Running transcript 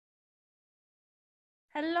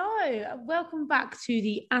Hello, welcome back to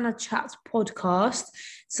the Anna Chat podcast.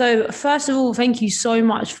 So, first of all, thank you so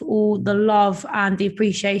much for all the love and the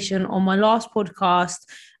appreciation on my last podcast.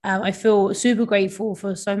 I feel super grateful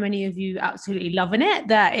for so many of you absolutely loving it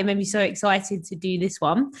that it made me so excited to do this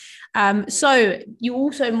one. So, you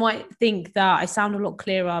also might think that I sound a lot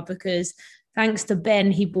clearer because thanks to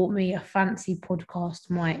Ben, he bought me a fancy podcast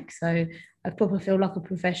mic. So, I probably feel like a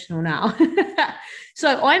professional now.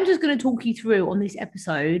 So I'm just going to talk you through on this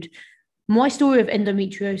episode my story of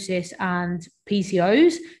endometriosis and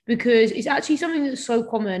PCOS because it's actually something that's so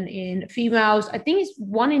common in females. I think it's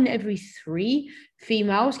 1 in every 3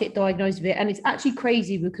 females get diagnosed with it. And it's actually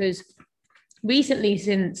crazy because recently,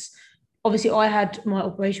 since obviously I had my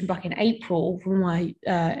operation back in April for my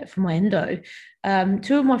endo.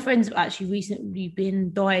 Two of my friends have actually recently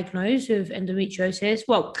been diagnosed with endometriosis.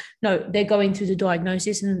 Well, no, they're going through the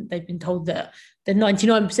diagnosis and they've been told that they're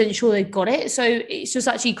 99% sure they've got it. So it's just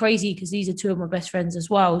actually crazy because these are two of my best friends as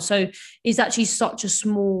well. So it's actually such a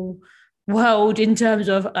small world in terms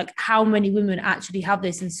of like how many women actually have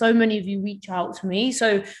this, and so many of you reach out to me.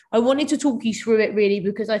 So I wanted to talk you through it really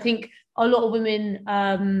because I think a lot of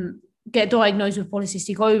women get diagnosed with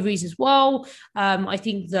polycystic ovaries as well. I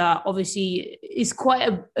think that obviously it's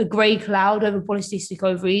quite a grey cloud over polycystic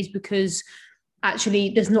ovaries because actually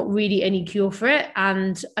there's not really any cure for it.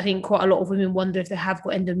 And I think quite a lot of women wonder if they have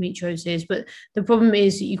got endometriosis. But the problem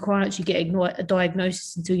is that you can't actually get a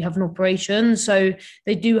diagnosis until you have an operation. So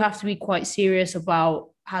they do have to be quite serious about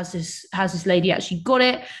has this lady actually got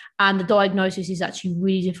it, and the diagnosis is actually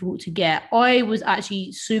really difficult to get. I was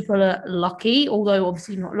actually super lucky, although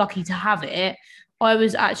obviously not lucky to have it. I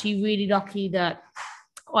was actually really lucky that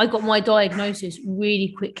I got my diagnosis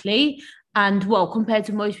really quickly. And well, compared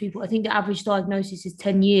to most people, I think the average diagnosis is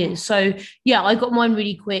 10 years. So yeah, I got mine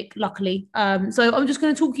really quick, luckily. So I'm just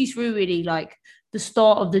going to talk you through really like the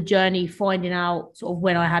start of the journey, finding out sort of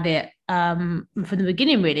when I had it from the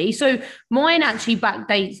beginning, really. So mine actually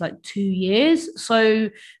backdates like 2 years. So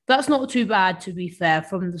that's not too bad, to be fair,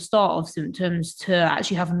 from the start of symptoms to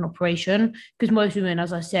actually having an operation. Because most women,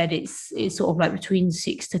 as I said, it's sort of like between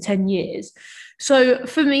 6 to 10 years. So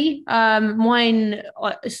for me, mine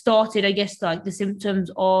started, I guess, like the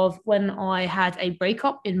symptoms of when I had a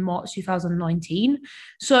breakup in March 2019.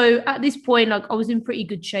 So at this point, like I was in pretty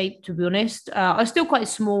good shape, to be honest. I was still quite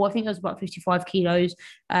small. I think I was about 55 kilos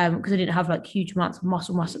because I didn't have like huge amounts of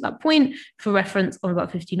muscle mass at that point. For reference, I'm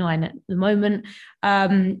about 59 at the moment.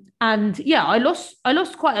 And yeah, I lost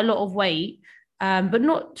quite a lot of weight. But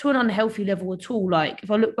not to an unhealthy level at all. Like if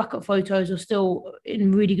I look back at photos, I was still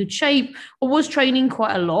in really good shape. I was training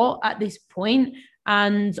quite a lot at this point,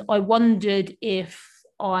 and I wondered if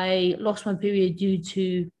I lost my period due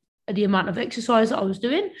to the amount of exercise that I was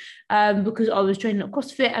doing, because I was training at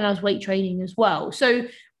CrossFit and I was weight training as well. So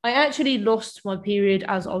I actually lost my period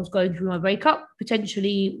as I was going through my breakup.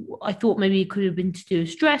 Potentially, I thought maybe it could have been to do with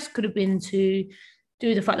stress, could have been to do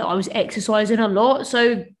with the fact that I was exercising a lot.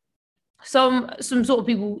 So some sort of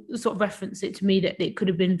people sort of reference it to me that it could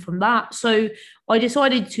have been from that. So I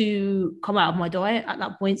decided to come out of my diet at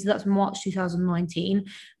that point. So that's March 2019.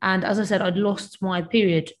 And as I said, I'd lost my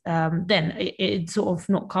period then. It sort of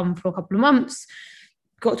not come for a couple of months.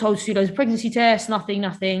 Got told to do loads of pregnancy tests, nothing.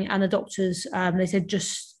 And the doctors, they said,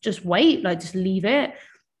 just wait, like just leave it.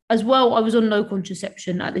 As well, I was on no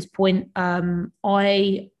contraception at this point.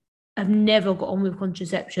 I have never got on with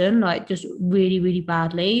contraception, like just really, really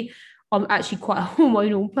badly. I'm actually quite a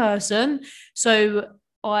hormonal person. So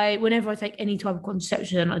whenever I take any type of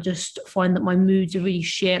contraception, I just find that my moods are really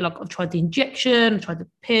shit. Like I've tried the injection, I've tried the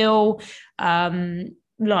pill,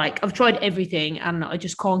 like I've tried everything and I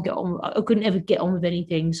just can't get on. I couldn't ever get on with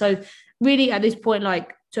anything. So really at this point,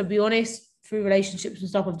 like to be honest, through relationships and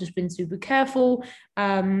stuff, I've just been super careful.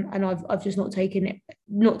 And I've just not taken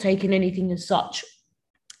anything as such.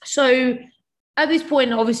 So at this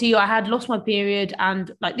point, obviously, I had lost my period, and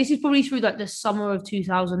like this is probably through like the summer of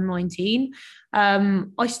 2019.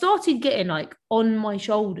 I started getting like on my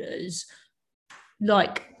shoulders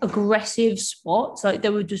like aggressive spots, like they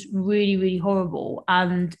were just really, really horrible,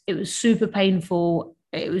 and it was super painful.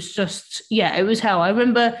 It was just, yeah, it was hell. I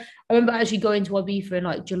remember actually going to Ibiza in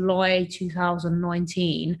like July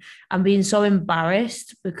 2019 and being so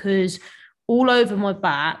embarrassed because all over my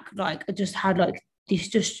back, like I just had like these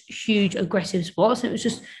just huge aggressive spots. And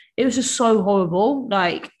it was just so horrible.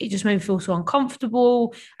 Like it just made me feel so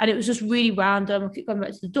uncomfortable. And it was just really random. I kept going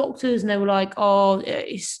back to the doctors and they were like, oh,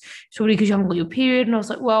 it's probably because you haven't got your period. And I was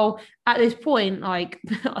like, well, at this point, like,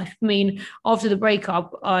 I mean, after the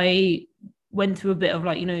breakup, I went through a bit of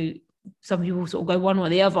like, some people sort of go one way or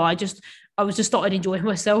the other. I was just started enjoying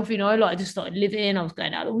myself, like I just started living. I was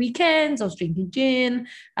going out on the weekends, I was drinking gin,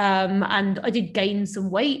 and I did gain some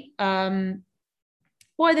weight.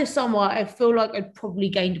 By this summer, I feel like I'd probably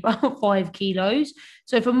gained about 5 kilos.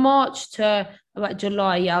 So from March to about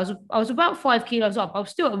July, yeah, I was about 5 kilos up. I was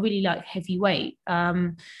still a really like heavy weight.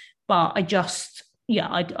 But I just yeah,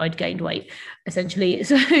 I'd gained weight essentially.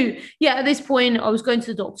 So yeah, at this point, I was going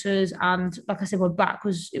to the doctors, and like I said, my back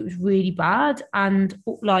was really bad, and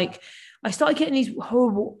like I started getting these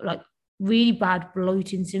horrible like really bad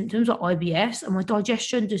bloating symptoms like IBS, and my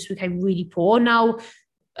digestion just became really poor. Now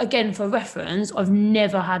again, for reference, I've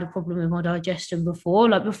never had a problem with my digestion before.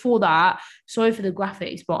 Like before that, sorry for the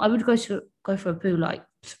graphics, but I would go for a poo like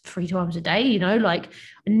 3 times a day, like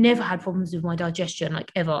I never had problems with my digestion,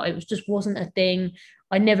 like ever. It was just wasn't a thing.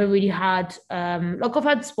 I never really had like I've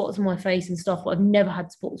had spots on my face and stuff, but I've never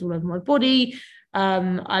had spots all over my body.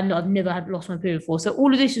 And I've never had lost my period before. So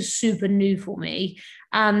all of this is super new for me.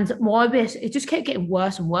 And my IBS, it just kept getting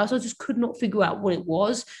worse and worse. I just could not figure out what it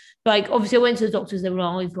was. Like obviously I went to the doctors, they were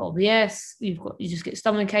like, oh, you've got IBS, you just get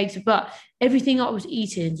stomach aches. But everything I was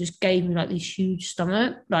eating just gave me like this huge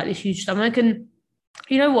stomach. And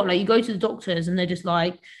you know what? Like you go to the doctors and they're just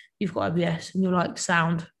like, you've got IBS, and you're like,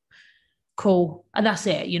 sound cool. And that's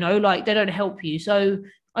it, like they don't help you. So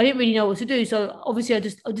I didn't really know what to do. So obviously I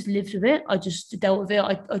just lived with it. I just dealt with it.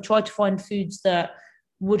 I tried to find foods that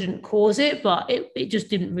wouldn't cause it, but it just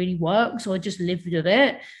didn't really work. So I just lived with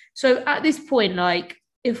it. So at this point, like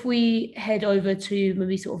if we head over to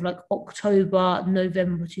maybe sort of like October,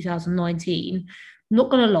 November 2019, not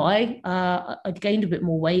gonna lie, I'd gained a bit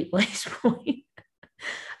more weight by this point.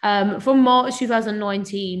 From March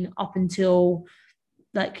 2019 up until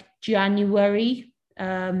like January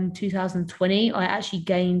 2020, I actually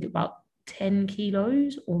gained about 10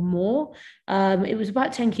 kilos or more. It was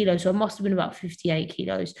about 10 kilos, so I must have been about 58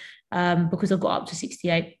 kilos because I got up to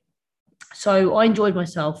 68. So I enjoyed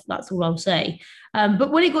myself. That's all I'll say.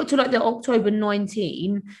 But when it got to like the October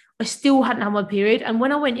 19, I still hadn't had my period. And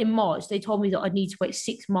when I went in March, they told me that I'd need to wait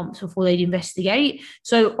 6 months before they'd investigate.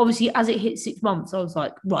 So obviously, as it hit 6 months, I was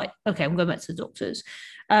like, right, okay, I'm going back to the doctors.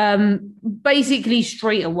 Basically,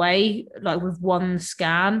 straight away, like with one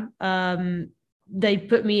scan, they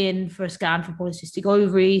put me in for a scan for polycystic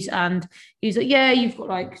ovaries, and he was like, yeah, you've got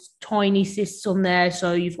like tiny cysts on there,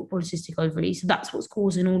 so you've got polycystic ovaries, so that's what's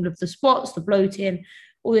causing all of the spots, the bloating,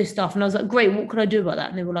 all this stuff. And I was like, great, what can I do about that?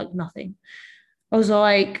 And they were like, nothing. I was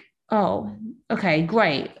like, oh, okay,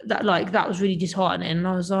 great. That was really disheartening. And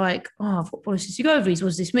I was like, oh, I've got polycystic ovaries. What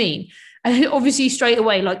does this mean? And obviously straight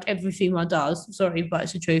away, like every female does, sorry, but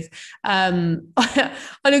it's the truth. I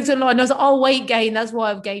looked online and I was like, oh, weight gain. That's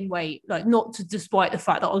why I've gained weight. Like not to, despite the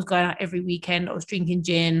fact that I was going out every weekend, I was drinking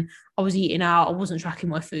gin, I was eating out, I wasn't tracking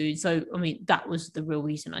my food. So, I mean, that was the real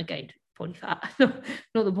reason I gained body fat, not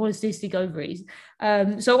the polycystic ovaries.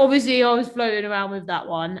 So obviously I was floating around with that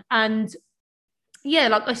one. And yeah,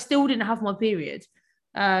 like I still didn't have my period.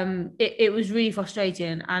 It was really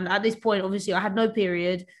frustrating. And at this point, obviously, I had no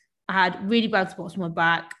period. I had really bad spots on my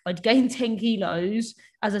back. I'd gained 10 kilos.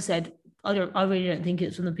 As I said, I really don't think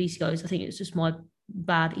it's from the PCOS. I think it's just my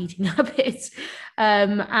bad eating habits.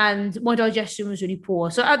 And my digestion was really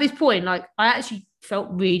poor. So at this point, like I actually felt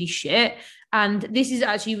really shit. And this is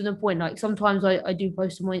actually even the point, like sometimes I do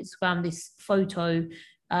post on my Instagram this photo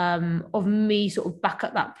of me sort of back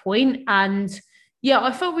at that point. And yeah,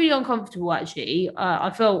 I felt really uncomfortable actually.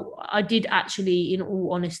 I felt I did actually, in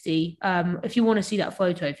all honesty, if you want to see that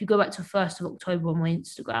photo, if you go back to 1st of October on my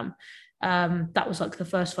Instagram, that was like the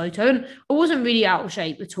first photo. And I wasn't really out of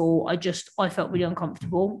shape at all. I felt really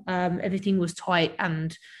uncomfortable. Everything was tight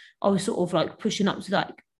and I was sort of like pushing up to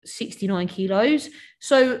like 69 kilos.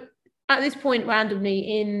 So at this point,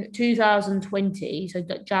 randomly in 2020, so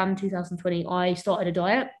Jan 2020, I started a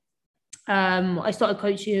diet. I started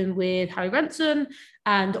coaching with Harry Ranson,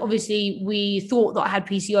 and obviously we thought that I had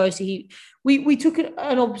PCOS. So we took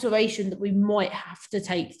an observation that we might have to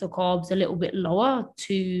take the carbs a little bit lower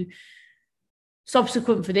to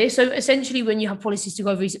subsequent for this. So essentially, when you have polycystic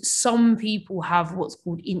ovaries, some people have what's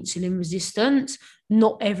called insulin resistance.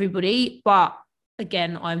 Not everybody, but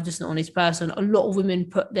again, I'm just an honest person. A lot of women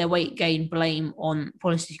put their weight gain blame on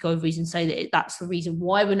polycystic ovaries and say that that's the reason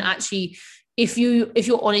why. When actually, if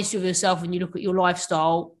you're honest with yourself and you look at your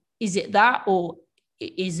lifestyle, is it that or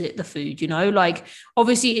is it the food? Like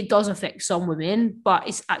obviously it does affect some women, but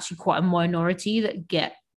it's actually quite a minority that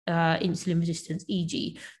get insulin resistance,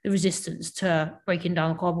 e.g., the resistance to breaking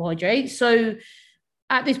down carbohydrates. So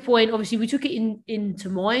at this point, obviously, we took it into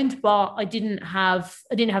mind, but I didn't have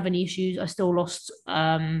any issues. I still lost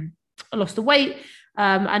the weight.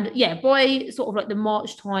 And yeah, by sort of like the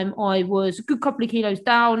March time, I was a good couple of kilos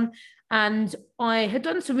down. And I had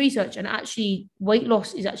done some research, and actually, weight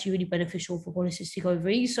loss is actually really beneficial for polycystic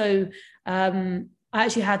ovaries. So I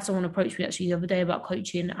actually had someone approach me actually the other day about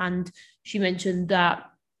coaching, and she mentioned that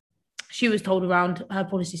she was told around her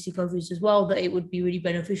polycystic ovaries as well that it would be really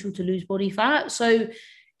beneficial to lose body fat. So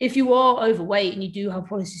if you are overweight and you do have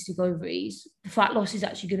polycystic ovaries, the fat loss is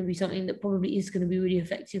actually going to be something that probably is going to be really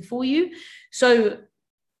effective for you. So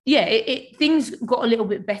yeah, things got a little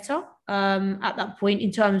bit better at that point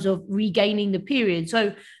in terms of regaining the period.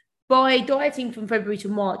 So by dieting from February to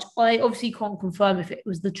March, I obviously can't confirm if it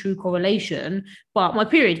was the true correlation, but my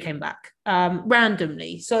period came back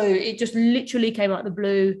randomly. So it just literally came out of the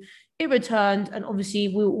blue. It returned, and obviously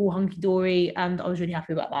we were all hunky dory, and I was really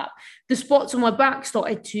happy about that. The spots on my back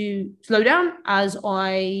started to slow down as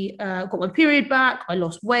I got my period back. I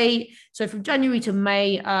lost weight. So from January to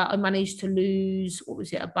May, I managed to lose, what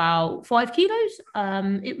was it, about 5 kilos. I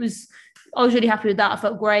was really happy with that. I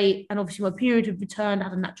felt great. And obviously my period had returned, I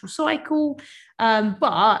had a natural cycle.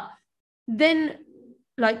 But then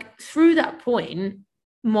like through that point,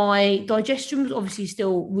 my digestion was obviously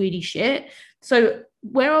still really shit. So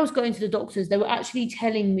where I was going to the doctors, they were actually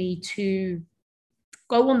telling me to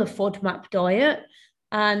go on the FODMAP diet.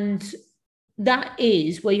 And that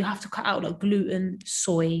is where you have to cut out like gluten,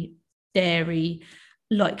 soy, dairy,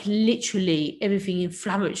 like literally everything,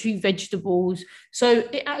 inflammatory vegetables. So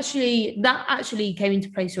that actually came into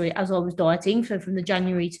place, sorry, as I was dieting. So from the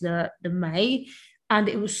January to the May. And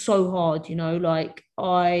it was so hard, like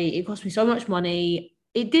it cost me so much money.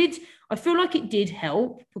 I feel like it did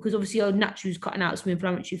help because obviously I naturally was cutting out some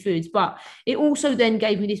inflammatory foods, but it also then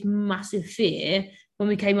gave me this massive fear when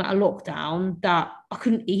we came out of lockdown that I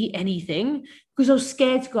couldn't eat anything because I was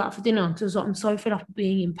scared to go out for dinner because I was like, I'm so fed up of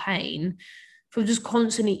being in pain from just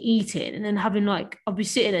constantly eating, and then having like I'll be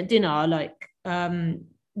sitting at dinner like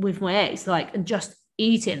with my ex like and just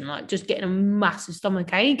eating, like just getting a massive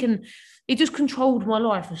stomach ache, and it just controlled my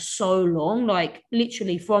life for so long, like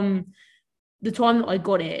literally from the time that I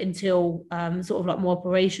got it until sort of like my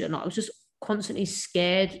operation. Like, I was just constantly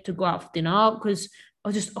scared to go out for dinner because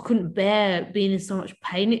I couldn't bear being in so much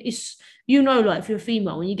pain. It's like if you're a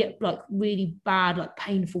female, when you get like really bad, like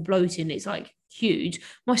painful bloating, it's like huge.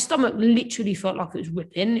 My stomach literally felt like it was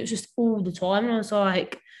ripping. It was just all the time. And I was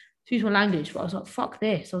like, excuse my language, but I was like, fuck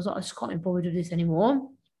this. I was like, I just can't be bothered with this anymore.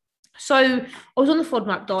 So I was on the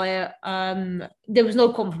FODMAP diet. There was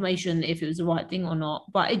no confirmation if it was the right thing or not,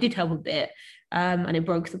 but it did help a bit. And it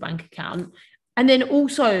broke the bank account. And then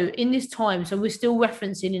also in this time, so we're still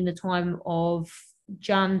referencing in the time of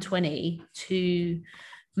Jan 20 to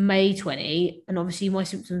May 20, and obviously my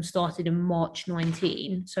symptoms started in March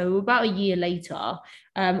 19. So about a year later,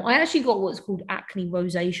 I actually got what's called acne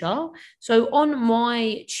rosacea. So on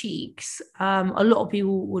my cheeks, a lot of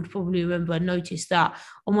people would probably remember and notice that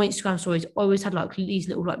on my Instagram stories, I always had like these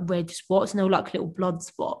little like red spots, and they were like little blood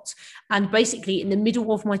spots. And basically in the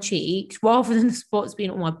middle of my cheeks, rather than the spots being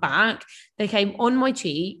on my back, they came on my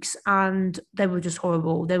cheeks, and they were just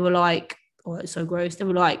horrible. They were like, oh, it's so gross. They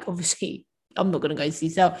were like, obviously, I'm not going to go to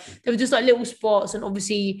detail. They were just like little spots, and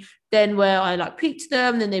obviously then where I like picked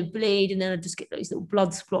them, then they bleed, and then I just get these little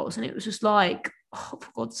blood spots, and it was just like, oh,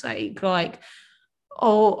 for God's sake, like,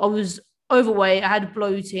 oh, I was overweight, I had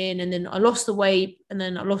bloating, and then I lost the weight, and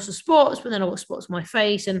then I lost the spots, but then I got spots on my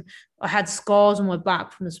face, and I had scars on my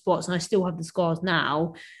back from the spots, and I still have the scars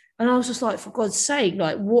now. And I was just like, for God's sake,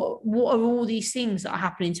 like, what are all these things that are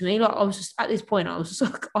happening to me? Like, I was just at this point, I was just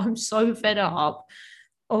like, I'm so fed up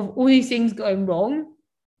of all these things going wrong.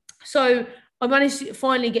 So I managed to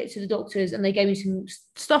finally get to the doctors, and they gave me some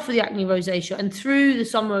stuff for the acne rosacea. And through the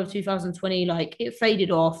summer of 2020, like it faded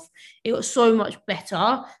off. It got so much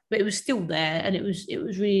better, but it was still there, and it was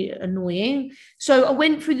really annoying. So I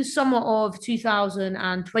went through the summer of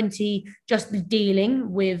 2020 just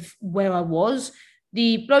dealing with where I was.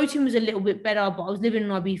 The bloating was a little bit better, but I was living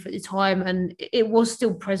in Ibiza at the time, and it was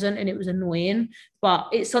still present, and it was annoying. But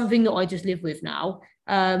it's something that I just live with now.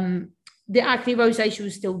 The acne rosacea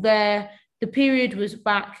was still there. The period was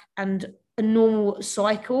back and a normal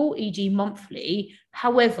cycle, e.g., monthly.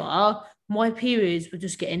 However, my periods were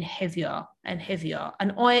just getting heavier and heavier.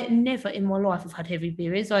 And I never in my life have had heavy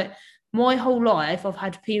periods. Like my whole life, I've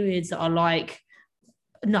had periods that are like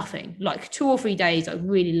nothing, like 2 or 3 days, like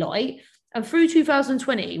really light. And through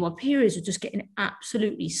 2020, my periods were just getting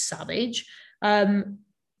absolutely savage. And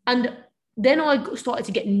then I started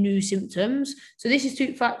to get new symptoms. So this is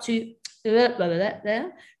through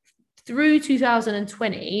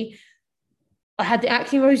 2020, I had the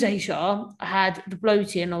acne rosacea, I had the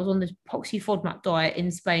bloating, and I was on this poxy FODMAP diet in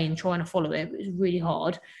Spain trying to follow it. It was really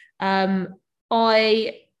hard.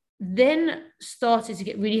 I then started to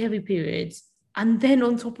get really heavy periods. And then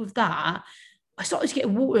on top of that, I started to get a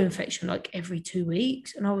water infection like every 2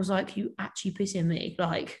 weeks. And I was like, you actually pissing me.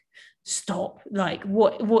 Like, stop. Like,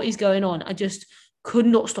 what is going on? I just could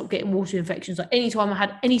not stop getting water infections. Like anytime I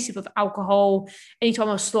had any sip of alcohol, anytime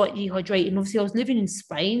I was slightly dehydrated, and obviously I was living in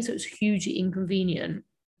Spain, so it was hugely inconvenient.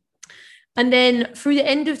 And then through the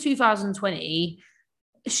end of 2020,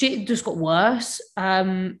 shit just got worse.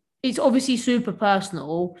 It's obviously super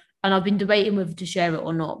personal, and I've been debating whether to share it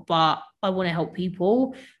or not, but I want to help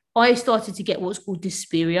people. I started to get what's called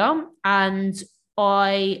dysphoria, and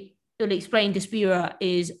I will explain dysphoria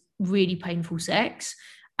is really painful sex,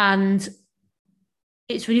 and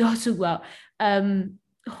it's really hard to talk about.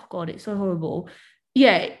 Oh God, it's so horrible.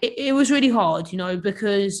 Yeah, it was really hard,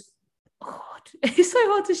 because God, it's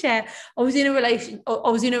so hard to share. I was in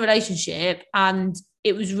a relationship, and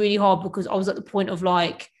it was really hard because I was at the point of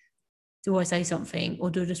like, do I say something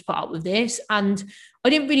or do I just put up with this? And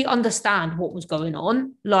I didn't really understand what was going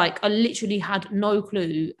on. Like I literally had no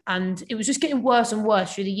clue. And it was just getting worse and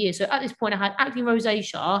worse through the year. So at this point, I had acne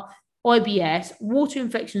rosacea, IBS, water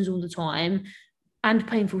infections all the time, and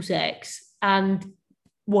painful sex and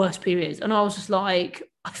worse periods. And I was just like,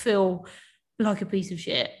 I feel like a piece of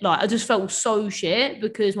shit. Like I just felt so shit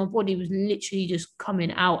because my body was literally just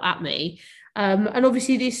coming out at me. And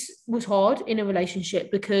obviously this was hard in a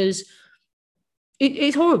relationship because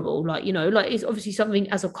it's horrible. Like, like it's obviously something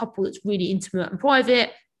as a couple that's really intimate and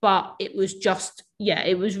private, but it was just, yeah,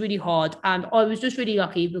 it was really hard. And I was just really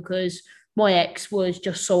lucky because my ex was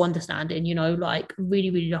just so understanding, like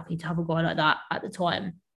really, really lucky to have a guy like that at the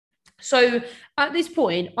time. So at this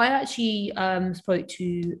point, I actually spoke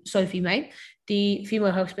to Sophie May, the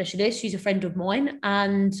female health specialist. She's a friend of mine,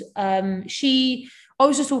 and I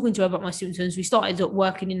was just talking to her about my symptoms. We started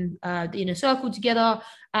working in the inner circle together,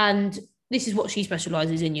 and this is what she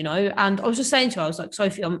specializes in, And I was just saying to her, I was like,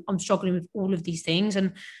 Sophie, I'm struggling with all of these things,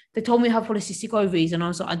 and they told me I have polycystic ovaries, and I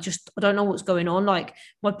was like, I don't know what's going on. Like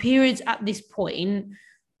my periods at this point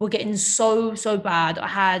were getting so bad.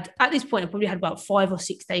 At this point I probably had about 5 or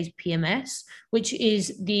 6 days PMS, which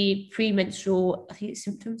is the premenstrual, I think it's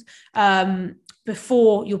symptoms,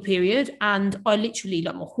 before your period. And I literally,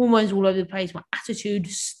 like, my hormones all over the place, my attitude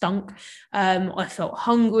stunk. I felt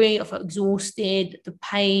hungry, I felt exhausted, the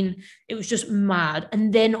pain, it was just mad.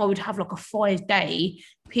 And then I would have like a 5 day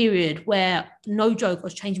period where, no joke, I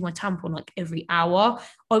was changing my tampon like every hour.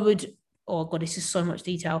 Oh God, this is so much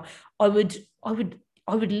detail. I would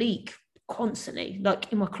leak constantly,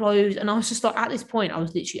 like in my clothes. And I was just like, at this point, I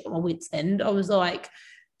was literally at my wit's end. I was like,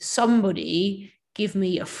 somebody give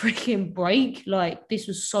me a freaking break. Like, this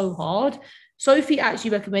was so hard. Sophie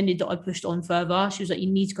actually recommended that I pushed on further. She was like,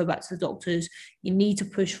 you need to go back to the doctors. You need to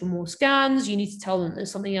push for more scans. You need to tell them that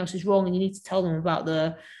something else is wrong, and you need to tell them about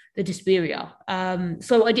the dysphoria.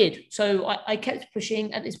 So I did. So I kept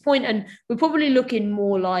pushing at this point, and we're probably looking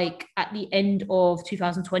more like at the end of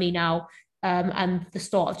 2020 now, and the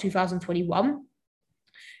start of 2021.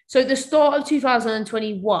 So the start of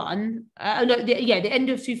 2021, the end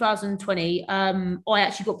of 2020, I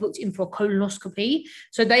actually got booked in for a colonoscopy.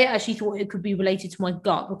 So they actually thought it could be related to my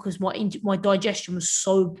gut because my digestion was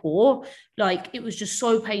so poor. Like it was just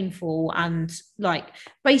so painful. And like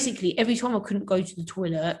basically every time I couldn't go to the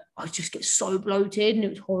toilet, I just get so bloated and it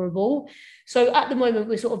was horrible. So at the moment,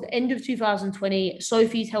 we're sort of the end of 2020.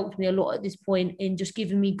 Sophie's helped me a lot at this point in just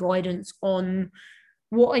giving me guidance on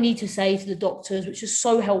what I need to say to the doctors, which is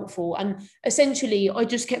so helpful. And essentially, I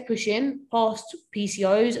just kept pushing past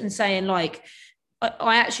PCOS and saying, like,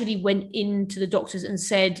 I actually went into the doctors and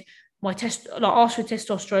said asked for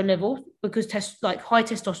testosterone level because high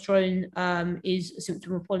testosterone is a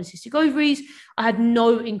symptom of polycystic ovaries. I had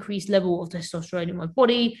no increased level of testosterone in my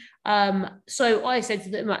body. So I said to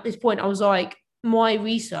them at this point, I was like, my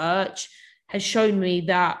research has shown me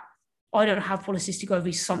that I don't have polycystic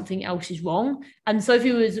ovaries, something else is wrong. And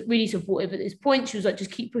Sophie was really supportive at this point. She was like,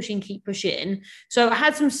 just keep pushing, keep pushing. So I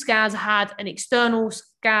had some scans. I had an external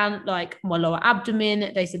scan, like my lower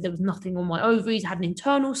abdomen. They said there was nothing on my ovaries. I had an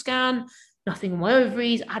internal scan, nothing on my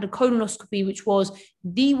ovaries. I had a colonoscopy, which was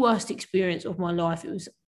the worst experience of my life. It was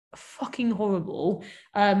fucking horrible.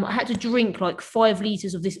 I had to drink like 5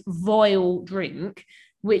 liters of this vile drink,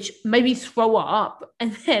 which made me throw up.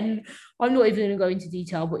 And then I'm not even going to go into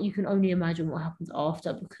detail, but you can only imagine what happens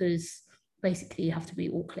after because basically you have to be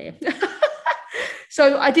all clear.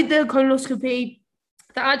 So I did the colonoscopy.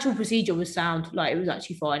 The actual procedure was sound, like it was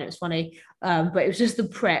actually fine. It was funny, but it was just the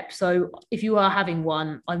prep. So if you are having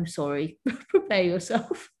one, I'm sorry, prepare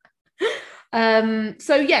yourself.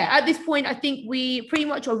 So yeah, at this point, I think we pretty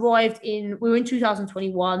much arrived in, we were in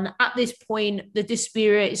 2021. At this point, the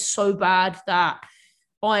dysphoria is so bad that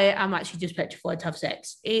I am actually just petrified to have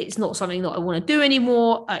sex. It's not something that I want to do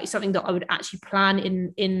anymore. It's something that I would actually plan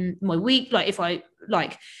in my week. Like if I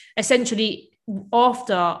like essentially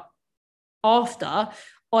after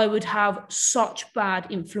I would have such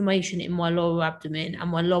bad inflammation in my lower abdomen and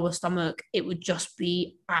my lower stomach. It would just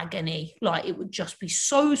be agony. Like it would just be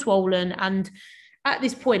so swollen. And at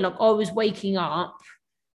this point, like I was waking up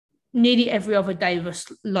nearly every other day with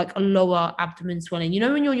like a lower abdomen swelling. You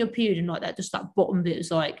know, when you're on your period and like that, just that bottom bit is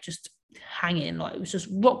like just hanging. Like it was just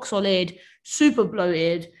rock solid, super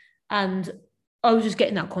bloated. And I was just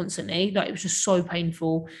getting that constantly. Like it was just so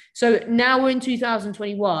painful. So now we're in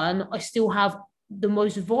 2021. I still have the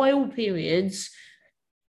most vile periods.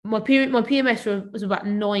 My PMS was about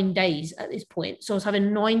 9 days at this point. So I was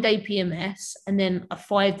having 9 day PMS and then a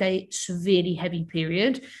 5 day severely heavy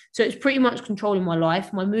period. So it's pretty much controlling my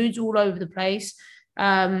life. My mood's all over the place.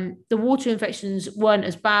 The water infections weren't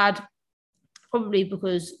as bad, probably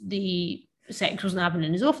because the sex wasn't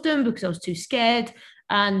happening as often because I was too scared.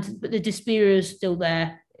 But the dysphoria is still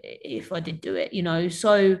there if I did do it, you know.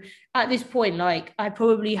 So at this point, like I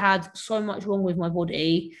probably had so much wrong with my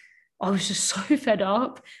body. I was just so fed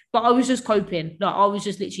up, but I was just coping. Like I was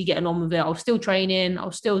just literally getting on with it. I was still training. I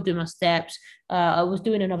was still doing my steps. I was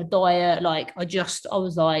doing another diet. Like I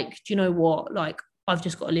was like, do you know what? Like I've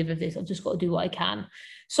just got to live with this. I've just got to do what I can.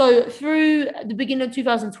 So through the beginning of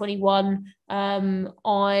 2021,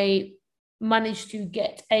 I managed to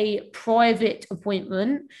get a private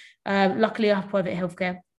appointment. Luckily, I have private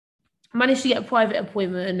healthcare. I managed to get a private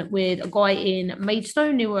appointment with a guy in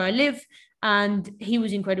Maidstone, near where I live, and he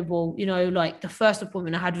was incredible. You know, like the first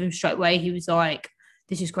appointment I had with him straight away, he was like,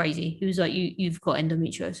 "This is crazy." He was like, "You've got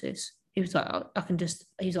endometriosis." He was like, "I can just."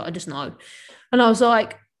 He's like, "I just know," and I was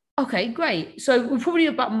like, "Okay, great." So we're probably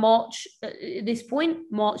about March at this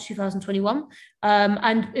point, March 2021,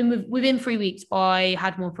 within 3 weeks, I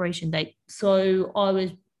had my operation date. So I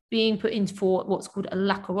was being put in for what's called a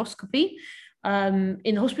laparoscopy in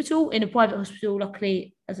the hospital, in a private hospital.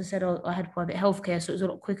 Luckily, as I said, I had private healthcare, so it was a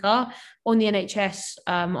lot quicker. On the NHS,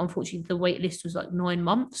 unfortunately, the wait list was like 9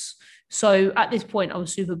 months. So at this point, I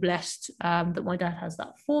was super blessed that my dad has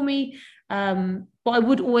that for me. But I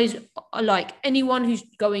would always, like anyone who's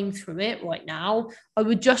going through it right now, I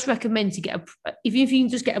would just recommend to get if you can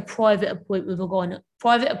just get a private appointment with a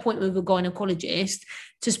gynecologist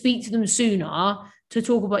to speak to them sooner, to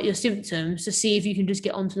talk about your symptoms, to see if you can just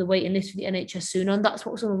get onto the waiting list for the NHS sooner. And that's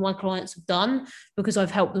what some of my clients have done, because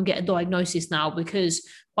I've helped them get a diagnosis now, because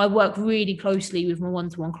I work really closely with my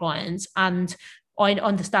one-to-one clients and I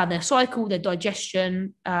understand their cycle, their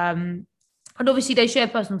digestion. And obviously they share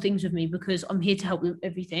personal things with me because I'm here to help them with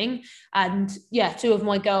everything. And yeah, two of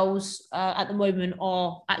my girls at the moment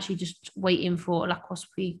are actually just waiting for a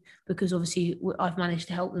laparoscopy, because obviously I've managed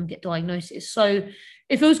to help them get diagnosis. So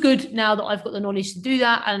it feels good now that I've got the knowledge to do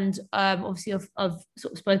that. And obviously I've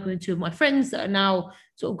sort of spoken with two of my friends that are now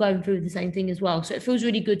sort of going through the same thing as well. So it feels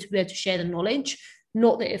really good to be able to share the knowledge.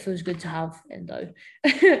 Not that it feels good to have endo.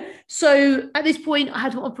 So at this point, I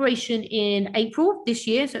had an operation in April this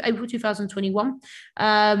year, so April 2021.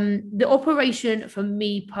 The operation for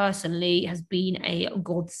me personally has been a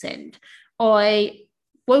godsend. I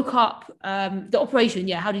woke up, the operation,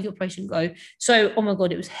 yeah, how did the operation go? So, oh my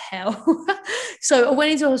God, it was hell. So I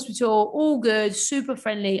went into hospital, all good, super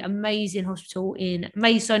friendly, amazing hospital in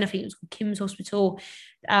Maidstone. I think it was called Kim's Hospital.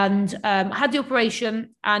 And I had the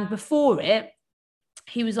operation, and before it,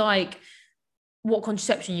 he was like, "What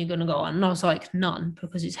contraception are you going to go on?" And I was like, "None,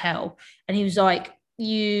 because it's hell." And he was like,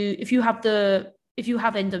 if you have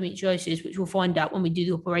endometriosis, which we'll find out when we do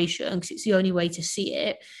the operation, because it's the only way to see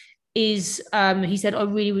it, is he said, "I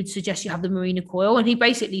really would suggest you have the Mirena coil." And he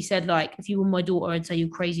basically said, like, if you were my daughter, I'd say you're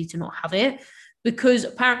crazy to not have it, because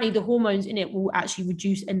apparently the hormones in it will actually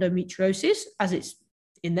reduce endometriosis as it's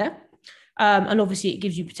in there. And obviously it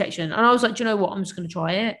gives you protection. And I was like, do you know what? I'm just going to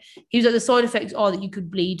try it. He was like, the side effects are that you could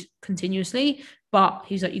bleed continuously, but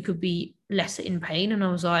he's like, you could be less in pain. And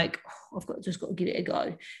I was like, I've just got to give it a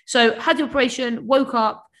go. So had the operation, woke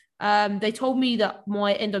up. They told me that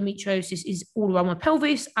my endometriosis is all around my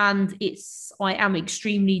pelvis, and I am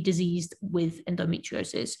extremely diseased with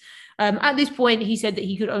endometriosis. At this point, he said that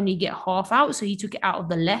he could only get half out. So he took it out of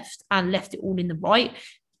the left and left it all in the right.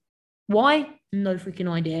 Why? No freaking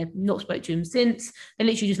idea. Not spoke to him since. They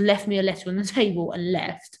literally just left me a letter on the table and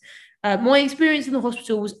left. My experience in the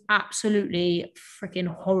hospital was absolutely freaking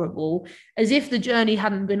horrible. As if the journey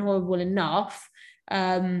hadn't been horrible enough.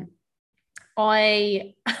 Um,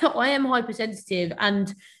 I I am hypersensitive,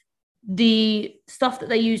 and the stuff that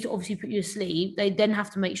they use to obviously put you to sleep, they then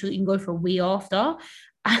have to make sure that you can go for a wee after,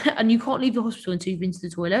 and you can't leave the hospital until you've been to the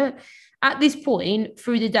toilet. At this point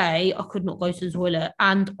through the day, I could not go to the toilet,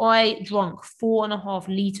 and I drank 4.5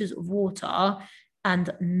 liters of water, and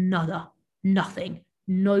nothing,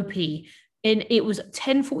 no pee. And it was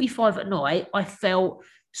 10:45 at night. I felt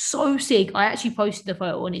so sick. I actually posted the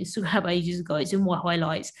photo on Instagram ages ago. It's in my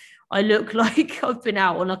highlights. I look like I've been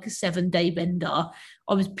out on like a 7-day bender.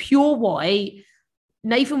 I was pure white.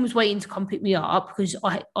 Nathan was waiting to come pick me up because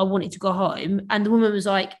I wanted to go home. And the woman was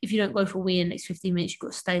like, if you don't go for a wee in the next 15 minutes, you've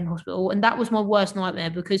got to stay in hospital. And that was my worst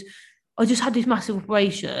nightmare because I just had this massive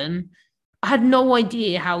operation. I had no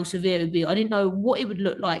idea how severe it would be. I didn't know what it would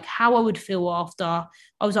look like, how I would feel after.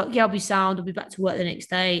 I was like, yeah, I'll be sound. I'll be back to work the next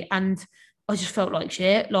day. And I just felt like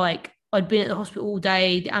shit. Like I'd been at the hospital all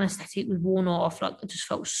day. The anesthetic was worn off. Like I just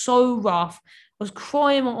felt so rough. I was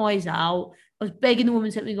crying my eyes out. I was begging the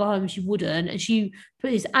woman to let me go home, and she wouldn't. And she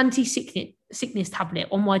put this anti-sickness tablet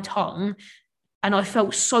on my tongue, and I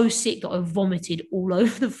felt so sick that I vomited all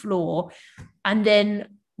over the floor. And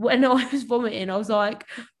then when I was vomiting, I was like,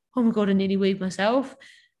 oh my God, I nearly weed myself.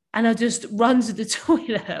 And I just run to the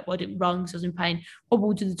toilet. Well, I didn't run because I was in pain.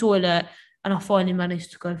 Hobbled to the toilet, and I finally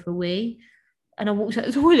managed to go for a wee. And I walked out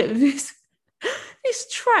the toilet with this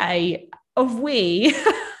tray of wee.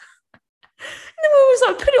 And then I was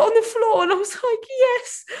like, put it on the floor, and I was like,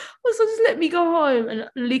 yes. I was like, just let me go home. And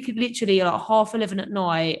literally like 11:30 at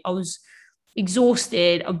night, I was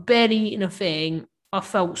exhausted. I barely eaten a thing. I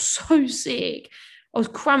felt so sick. I was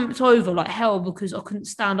cramped over like hell because I couldn't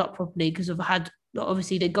stand up properly because I've had,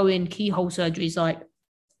 obviously they go in keyhole surgeries. Like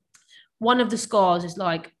one of the scars is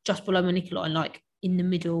like just below my nickel line, like in the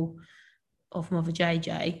middle of Mother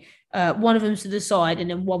JJ. One of them's to the side, and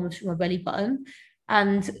then one was from my belly button.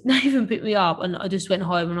 And Nathan picked me up, and I just went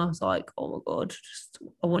home, and I was like, oh my God,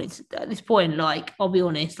 I wanted to, at this point, like, I'll be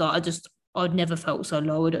honest, like, I'd never felt so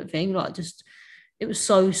low, I don't think. Like, it was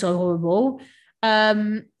so, so horrible.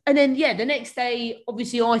 And then, yeah, the next day,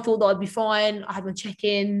 obviously, I thought that I'd be fine. I had my check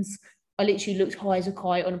ins. I literally looked high as a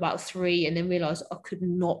kite on about 3 and then realized I could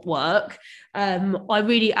not work. I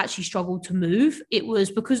really actually struggled to move. It was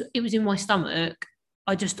because it was in my stomach.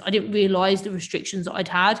 I didn't realize the restrictions that I'd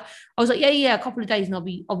had. I was like, yeah, a couple of days and I'll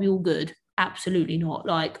be all good. Absolutely not.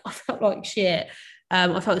 Like I felt like shit.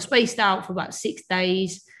 I felt spaced out for about 6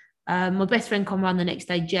 days. My best friend come around the next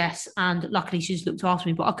day, Jess, and luckily she just looked after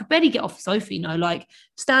me. But I could barely get off the sofa, like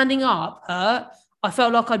standing up hurt. I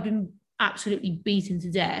felt like I'd been absolutely beaten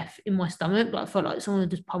to death in my stomach. Like I felt like someone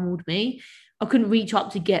had just pummeled me. I couldn't reach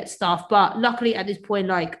up to get stuff. But luckily at this point,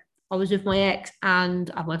 like I was with my ex and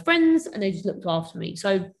I had my friends and they just looked after me.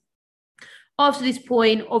 So after this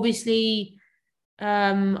point, obviously,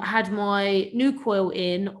 I had my new coil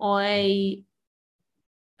in. I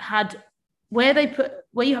had where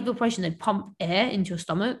you have the operation, they pump air into your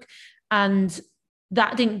stomach, and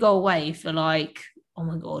that didn't go away for like, oh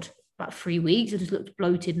my God, about 3 weeks. I just looked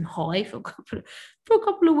bloated and high for a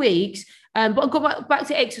couple of weeks. But I got back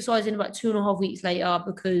to exercising about 2.5 weeks later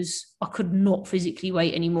because I could not physically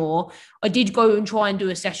wait anymore. I did go and try and do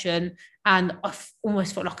a session, and I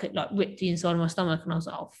almost felt like it like ripped the inside of my stomach, and I was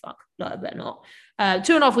like, oh fuck, like I better not.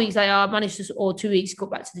 2.5 weeks later, I managed to, or 2 weeks,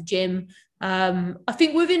 got back to the gym. I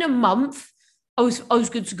think within a month, I was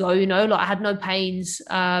good to go, like I had no pains,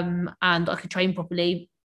 and I could train properly,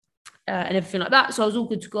 and everything like that. So I was all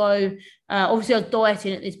good to go. Obviously, I was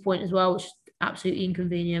dieting at this point as well, which is absolutely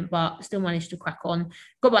inconvenient, but still managed to crack on.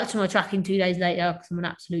 Got back to my tracking 2 days later because I'm an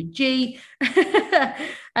absolute G.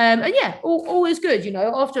 And yeah, all is good.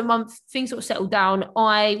 After a month, things sort of settled down.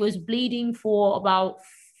 I was bleeding for about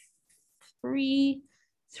three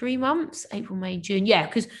months, April, May, June. Yeah,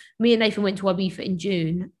 because me and Nathan went to Ibiza in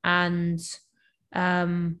June, and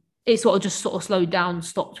it sort of slowed down,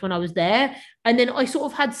 stopped when I was there. And then I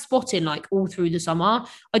sort of had spotting like all through the summer.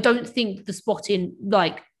 I don't think the spotting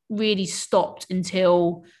like really stopped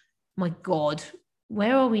until, my God,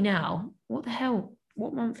 where are we now? What the hell?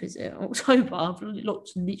 What month is it? October. I've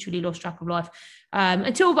literally lost track of life.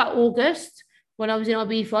 Until about August when I was in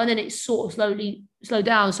Ibiza, and then it sort of slowly slowed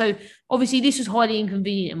down. So obviously this was highly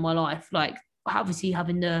inconvenient in my life. Like obviously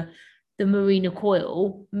having the Mirena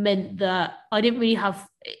coil meant that I didn't really have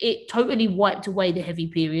it. Totally wiped away the heavy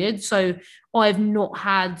period. So I've not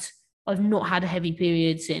had a heavy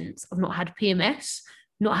period since. I've not had PMS,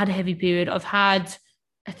 not had a heavy period. I've had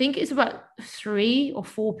I think it's about 3 or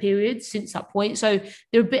 4 periods since that point. So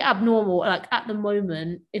they're a bit abnormal. Like at the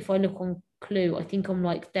moment, if I look on Clue, I think I'm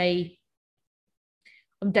day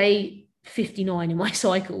 59 in my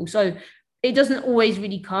cycle. So it doesn't always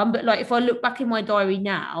really come. But like if I look back in my diary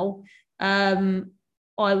now, I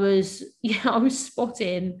was I was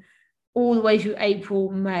spotting all the way through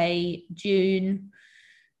April, May, June,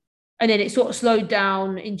 and then it sort of slowed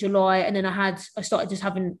down in July, and then I started just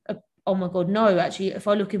having a, oh my god, no, actually, if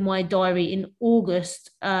I look in my diary in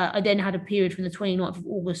August, I then had a period from the 29th of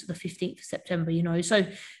August to the 15th of September, so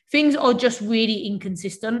things are just really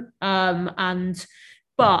inconsistent, and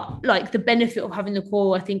but like the benefit of having the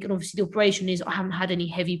core, I think, and obviously the operation is I haven't had any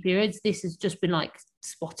heavy periods. This has just been like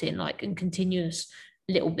spotting, like, and continuous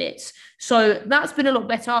little bits. So that's been a lot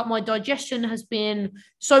better. My digestion has been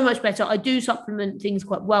so much better. I do supplement things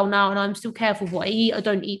quite well now, and I'm still careful what I eat. I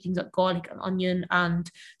don't eat things like garlic and onion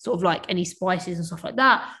and sort of like any spices and stuff like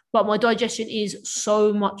that. But my digestion is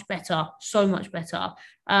so much better, so much better.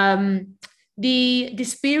 The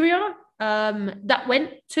dysphoria, that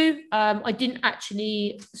went to, I didn't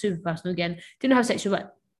actually, super personal again, didn't have sex for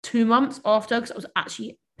about 2 months after, because I was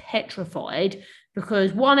actually petrified,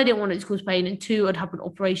 because one, I didn't want it to cause pain, and two, I'd have an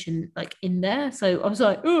operation like in there. So I was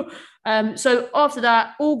like, oh. So after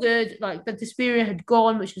that, all good. Like the dysphoria had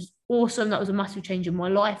gone, which was awesome. That was a massive change in my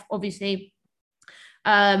life, obviously.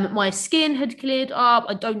 My skin had cleared up.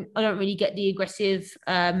 I don't really get the aggressive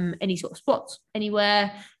any sort of spots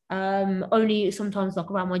anywhere. Only sometimes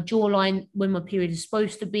like around my jawline when my period is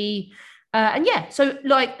supposed to be. And yeah, so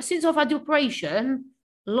like since I've had the operation,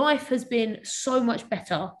 life has been so much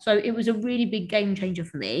better. So it was a really big game changer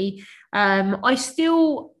for me. I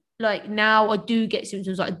still, like, now I do get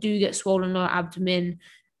symptoms, like I do get swollen lower abdomen,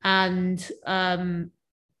 and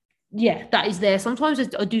yeah, that is there. Sometimes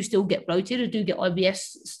I do still get bloated. I do get IBS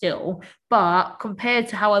still, but compared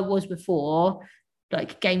to how I was before,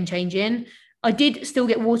 like game changing. I did still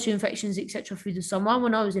get water infections, etc., through the summer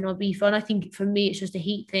when I was in Ibiza, and I think for me it's just a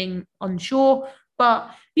heat thing, unsure.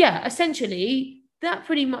 But yeah, essentially that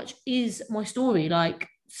pretty much is my story. Like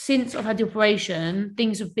since I've had the operation,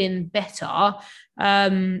 things have been better.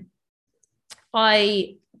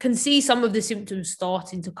 I can see some of the symptoms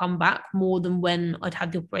starting to come back more than when I'd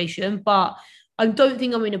had the operation, but I don't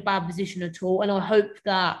think I'm in a bad position at all. And I hope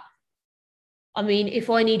that, I mean,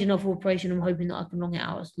 if I need another operation, I'm hoping that I can long it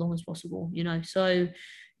out as long as possible. So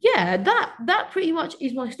yeah, that pretty much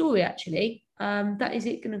is my story actually. That is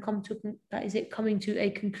it coming to a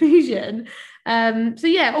conclusion. So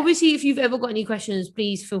yeah, obviously if you've ever got any questions,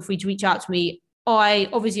 please feel free to reach out to me. I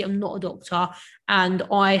obviously am not a doctor, and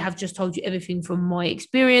I have just told you everything from my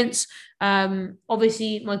experience.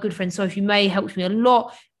 Obviously my good friend Sophie May helps me a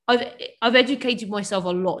lot. I've educated myself a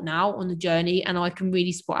lot now on the journey, and I can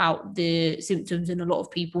really spot out the symptoms in a lot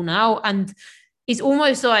of people now. And it's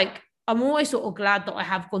almost like I'm always sort of glad that I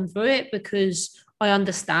have gone through it, because I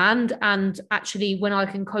understand. And actually, when I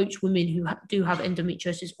can coach women who do have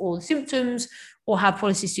endometriosis or symptoms or have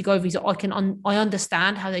polycystic ovaries, I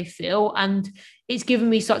understand how they feel, and it's given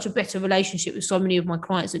me such a better relationship with so many of my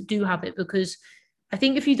clients that do have it, because I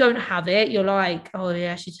think if you don't have it, you're like, oh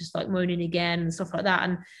yeah, she's just like moaning again and stuff like that.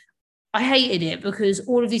 And I hated it, because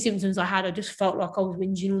all of these symptoms I had, I just felt like I was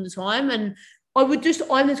whinging all the time. And I'm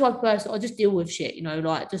the type of person, I just deal with shit,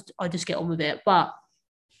 like I just get on with it. But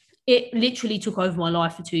it literally took over my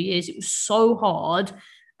life for 2 years. It was so hard.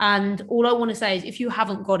 And all I want to say is, if you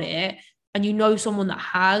haven't got it and you know someone that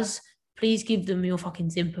has, please give them your fucking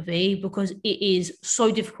sympathy, because it is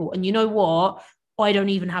so difficult. And you know what? I don't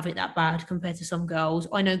even have it that bad compared to some girls.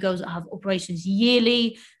 I know girls that have operations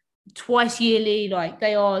yearly, twice yearly, like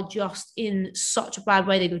they are just in such a bad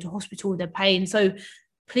way. They go to hospital with their pain. So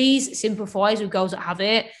please sympathize with girls that have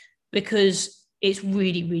it, because it's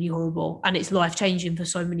really, really horrible, and it's life-changing for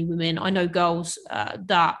so many women. I know girls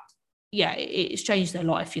that, yeah, it's changed their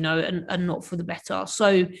life, and not for the better.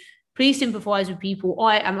 So please sympathize with people.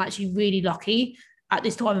 I am actually really lucky at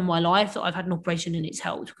this time in my life that I've had an operation and it's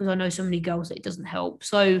helped, because I know so many girls that it doesn't help.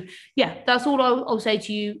 So yeah, that's all I'll say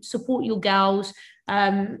to you. Support your gals.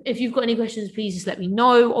 If you've got any questions, please just let me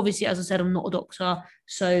know. Obviously, as I said, I'm not a doctor,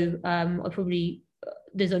 so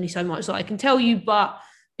there's only so much that I can tell you. But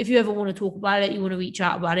if you ever want to talk about it, you want to reach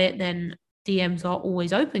out about it, then DMs are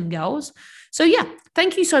always open, girls. So yeah,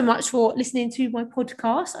 thank you so much for listening to my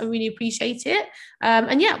podcast. I really appreciate it.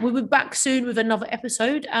 And yeah, we'll be back soon with another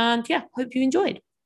episode. And yeah, hope you enjoyed.